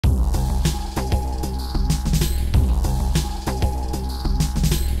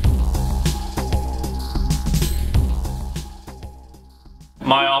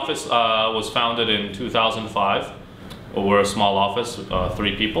My office was founded in 2005. We're a small office,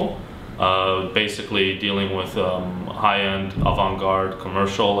 3 people, basically dealing with high-end, avant-garde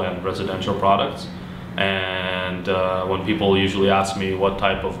commercial and residential products. And when people usually ask me what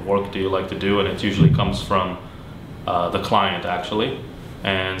type of work do you like to do, and it usually comes from the client actually.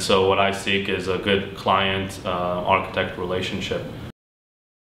 And so what I seek is a good client-architect relationship.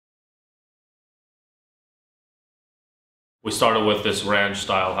 We started with this ranch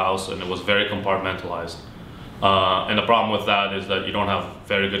style house, and it was very compartmentalized. And the problem with that is that you don't have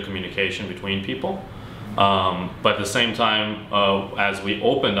very good communication between people. But at the same time, as we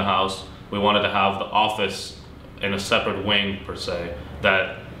opened the house, we wanted to have the office in a separate wing per se,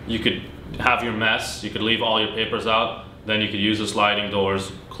 that you could have your mess, you could leave all your papers out, then you could use the sliding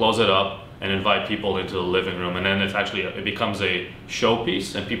doors, close it up, and invite people into the living room. And then it becomes a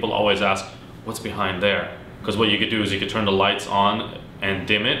showpiece, and people always ask, what's behind there? Because what you could do is you could turn the lights on and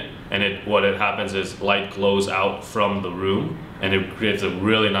dim it, and what happens is light glows out from the room, and it creates a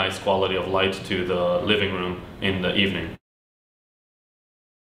really nice quality of light to the living room in the evening.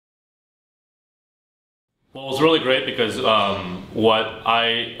 Well, it was really great because what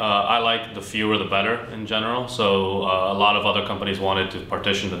I like, the fewer the better in general. So a lot of other companies wanted to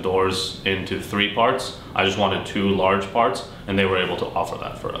partition the doors into 3 parts. I just wanted 2 large parts, and they were able to offer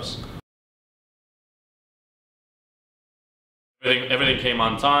that for us. Everything came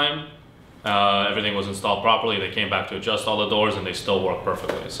on time, everything was installed properly, they came back to adjust all the doors, and they still work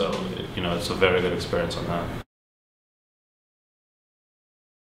perfectly. So, you know, it's a very good experience on that.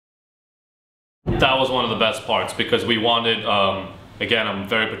 That was one of the best parts because we wanted, again, I'm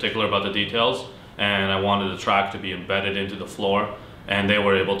very particular about the details, and I wanted the track to be embedded into the floor, and they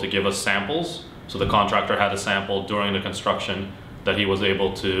were able to give us samples. So the contractor had a sample during the construction that he was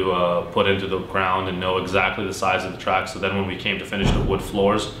able to put into the ground and know exactly the size of the track. So then when we came to finish the wood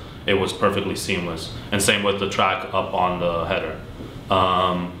floors, it was perfectly seamless. And same with the track up on the header.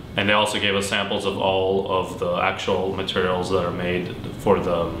 And they also gave us samples of all of the actual materials that are made for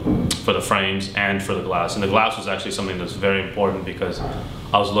the frames and for the glass. And the glass was actually something that's very important because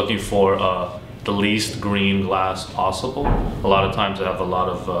I was looking for the least green glass possible. A lot of times they have a lot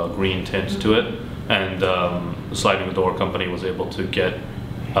of green tint to it. And the sliding door company was able to get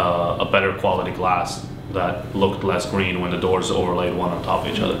a better quality glass that looked less green when the doors overlaid one on top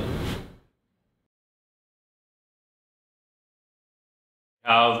of each other.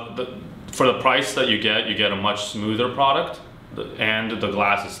 For the price that you get a much smoother product, and the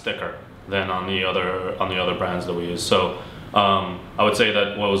glass is thicker than on the other brands that we use. So I would say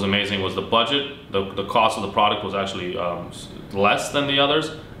that what was amazing was the budget. The cost of the product was actually less than the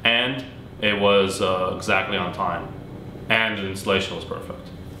others, and it was exactly on time, and the installation was perfect.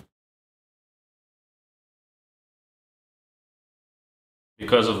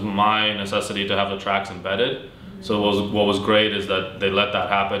 Because of my necessity to have the tracks embedded, so what was great is that they let that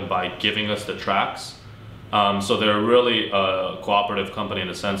happen by giving us the tracks. So they're really a cooperative company in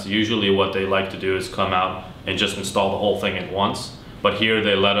a sense. Usually what they like to do is come out and just install the whole thing at once. But here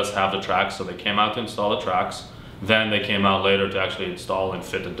they let us have the tracks, so they came out to install the tracks. Then they came out later to actually install and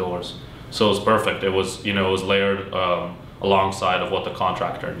fit the doors. So it was perfect. It was, you know, it was layered alongside of what the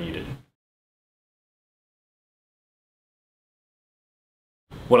contractor needed.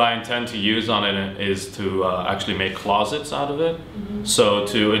 What I intend to use on it is to actually make closets out of it. Mm-hmm. So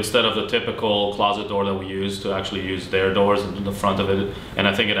instead of the typical closet door that we use, to actually use their doors in the front of it. And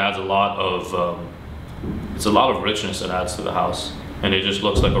I think it adds a lot of richness it adds to the house. And it just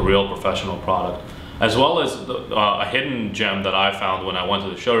looks like a real professional product. As well as a hidden gem that I found when I went to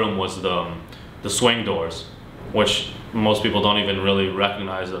the showroom was the swing doors, which most people don't even really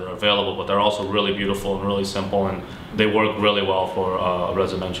recognize that are available, but they're also really beautiful and really simple, and they work really well for a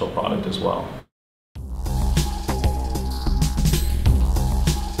residential product as well.